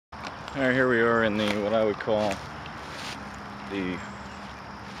Alright, here we are in the what I would call the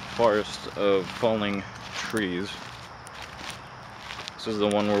forest of falling trees. This is the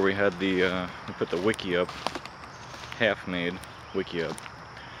one where we had the we put the Wikiup, half-made Wikiup.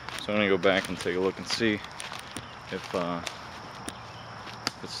 So I'm gonna go back and take a look and see if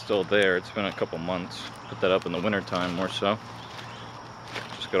it's still there. It's been a couple months. Put that up in the winter time more so.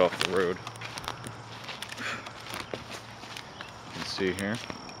 Just got off the road. You can see here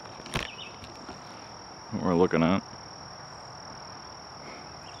what we're looking at.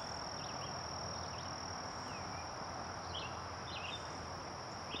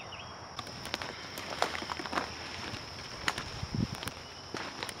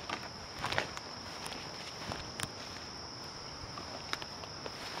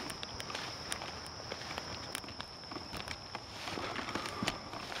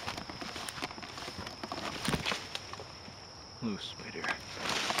 Loose right here.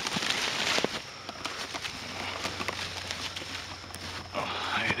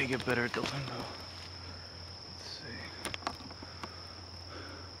 Oh, I gotta get better at the lingo. Let's see.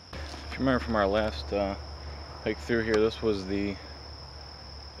 If you remember from our last hike through here, this was the,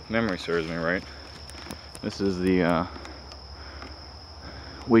 if memory serves me right, this is the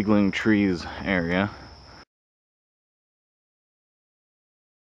wiggling trees area.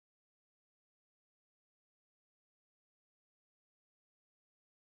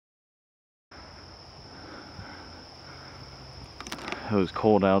 It was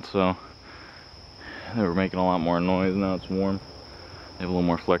cold out, so they were making a lot more noise. Now it's warm. They have a little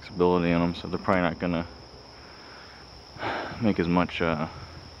more flexibility in them, so they're probably not gonna make as much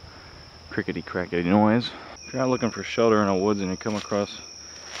crickety-crackety noise. If you're out looking for shelter in the woods and you come across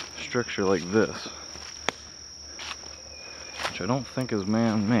a structure like this, which I don't think is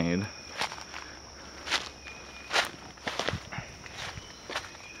man-made.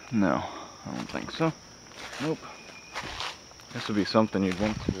 No, I don't think so. Nope. This would be something you'd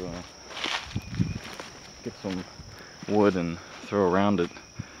want to get some wood and throw around it.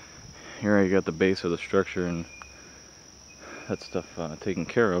 Here you got the base of the structure and that stuff taken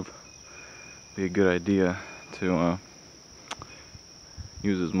care of. Be a good idea to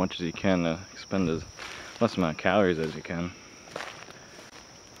use as much as you can to expend as less amount of calories as you can.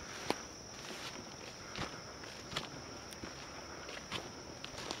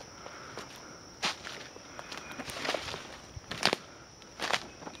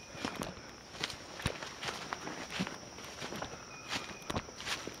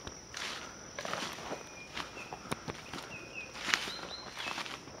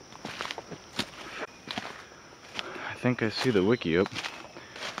 I think I see the Wikiup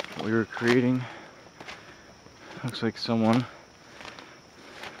we were creating. Looks like someone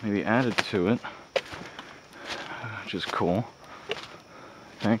maybe added to it, which is cool.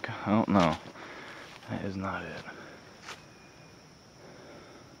 I think. I don't know. That is not it.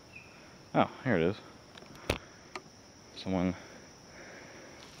 Oh, here it is. Someone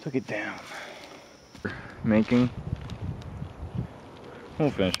took it down. Making.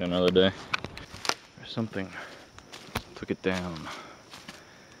 We'll finish it another day. There's something took it down.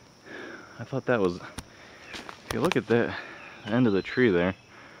 I thought that was, if you look at that end of the tree there,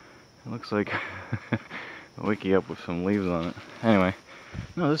 it looks like a Wikiup with some leaves on it. Anyway,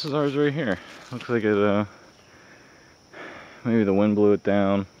 no, this is ours right here. Looks like it, maybe the wind blew it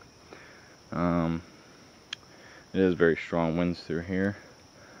down. It is very strong winds through here.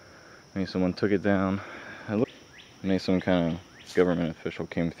 Maybe someone took it down. Maybe some kind of government official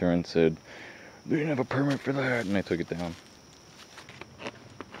came through and said, "They didn't have a permit for that," and they took it down.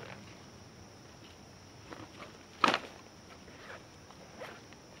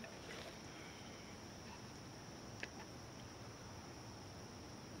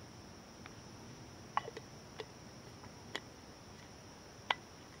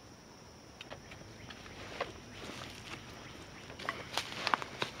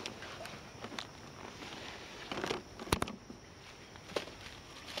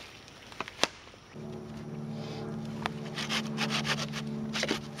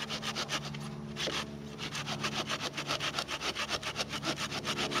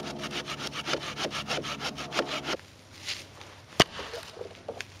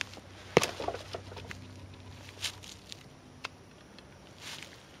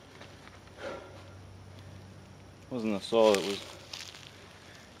 It wasn't the saw that was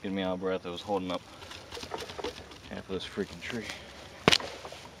getting me out of breath. It was holding up half of this freaking tree,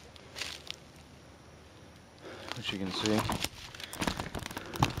 which you can see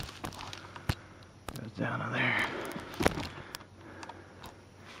goes down in there.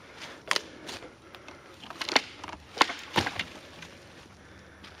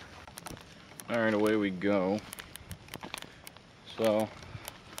 Alright, away we go. So,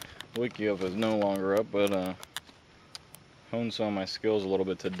 Wikiup is no longer up, but honed some of my skills a little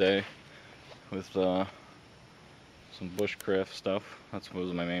bit today with some bushcraft stuff. That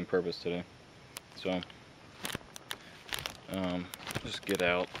was my main purpose today. So, just get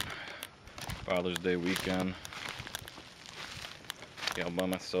out, Father's Day weekend, get out by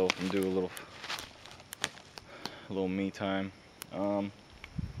myself and do a little me time. So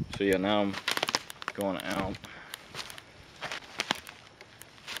yeah, now I'm going out.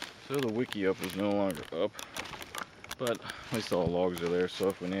 So the Wikiup is no longer up, but at least all the logs are there, so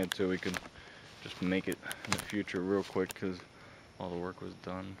if we needed to, we could just make it in the future real quick because all the work was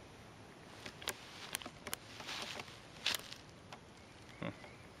done. I'll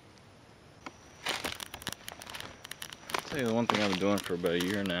tell you the one thing I've been doing for about a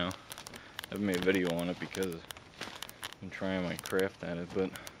year now. I haven't made a video on it because I'm trying my craft at it, but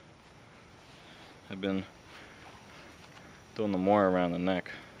I've been doing the more around the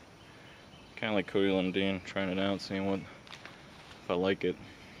neck. Kind of like Cody Lundeen, trying it out, seeing if I like it.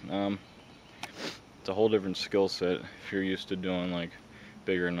 It's a whole different skill set. If you're used to doing like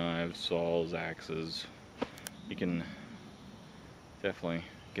bigger knives, saws, axes, you can definitely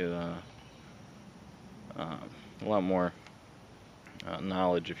get a lot more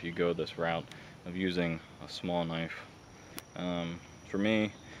knowledge if you go this route of using a small knife. For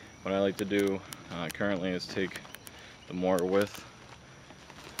me, what I like to do currently is take the mortar width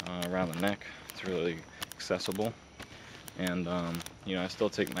around the neck. It's really accessible, and you know, I still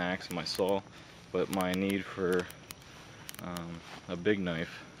take my axe and my saw, but my need for a big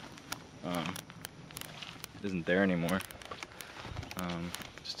knife isn't there anymore.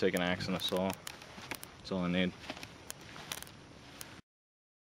 Just take an axe and a saw, that's all I need.